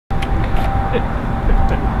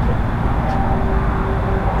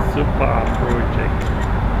Tarifa project.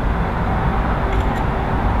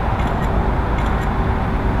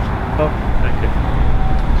 Oh, okay.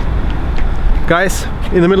 Guys,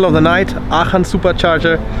 in the middle of the night, Aachen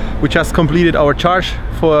Supercharger. We just completed our charge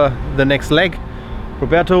for the next leg.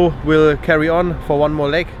 Roberto will carry on for one more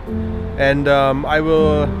leg, and I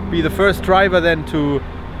will be the first driver then to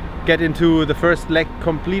get into the first leg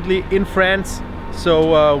completely in France.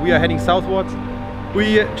 So we are heading southwards.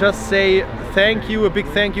 We just say thank you, a big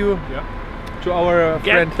thank you to our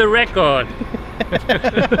friend. Get the record!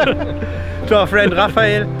 To our friend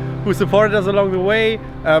Raphael, who supported us along the way.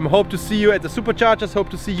 Hope to see you at the Superchargers, hope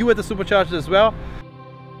to see you at the Superchargers as well.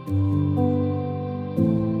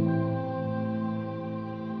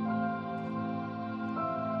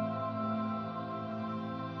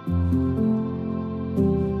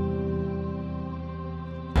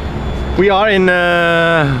 We are in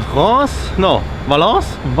France? No, Valence?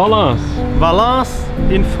 Valence. Valence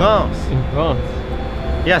in France. In France.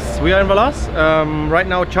 Yes, we are in Valence. Right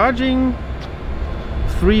now charging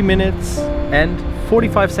 3 minutes and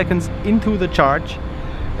 45 seconds into the charge.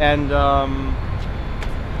 And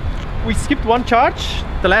we skipped one charge,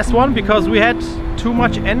 the last one, because we had too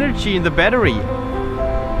much energy in the battery.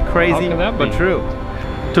 Crazy, but true.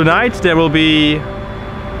 Tonight there will be,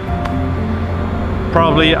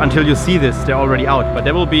 probably until you see this, they're already out, but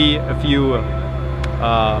there will be a few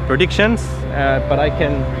predictions, but I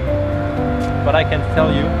can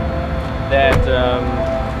tell you that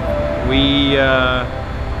we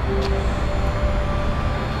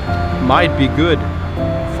might be good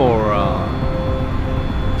for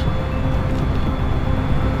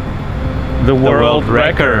the world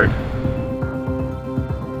record.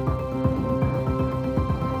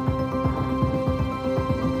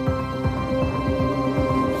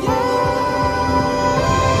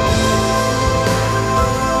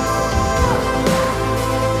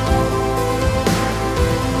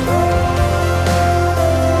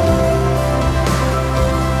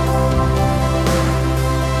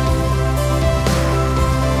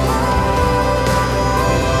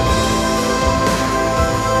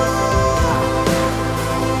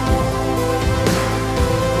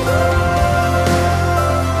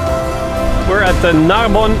 At the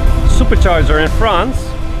Narbonne Supercharger in France,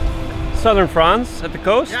 southern France, at the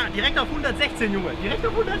coast. Ja, direkt auf 116, Junge, direkt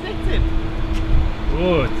auf 116.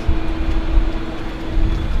 Good.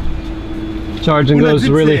 Charging goes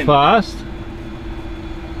really fast.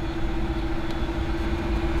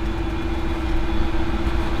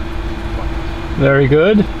 Very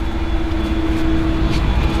good.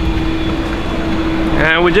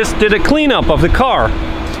 And we just did a cleanup of the car.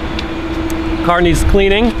 Car needs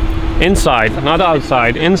cleaning. Inside, not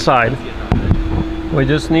outside, inside. We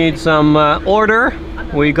just need some order.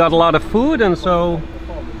 We got a lot of food, and so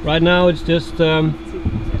right now it's just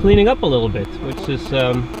cleaning up a little bit, which is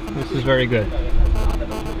very good.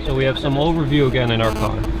 So we have some overview again in our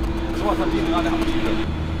car.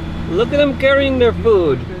 Look at them carrying their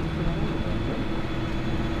food.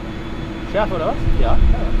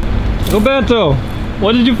 Roberto,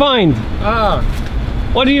 what did you find?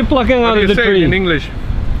 What are you plucking out of the tree? In English?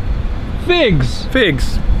 Figs!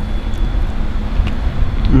 Figs.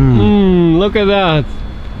 Look at that.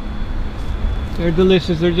 They're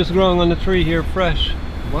delicious. They're just growing on the tree here, fresh.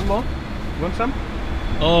 One more? You want some?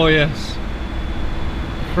 Oh yes.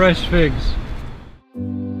 Fresh figs.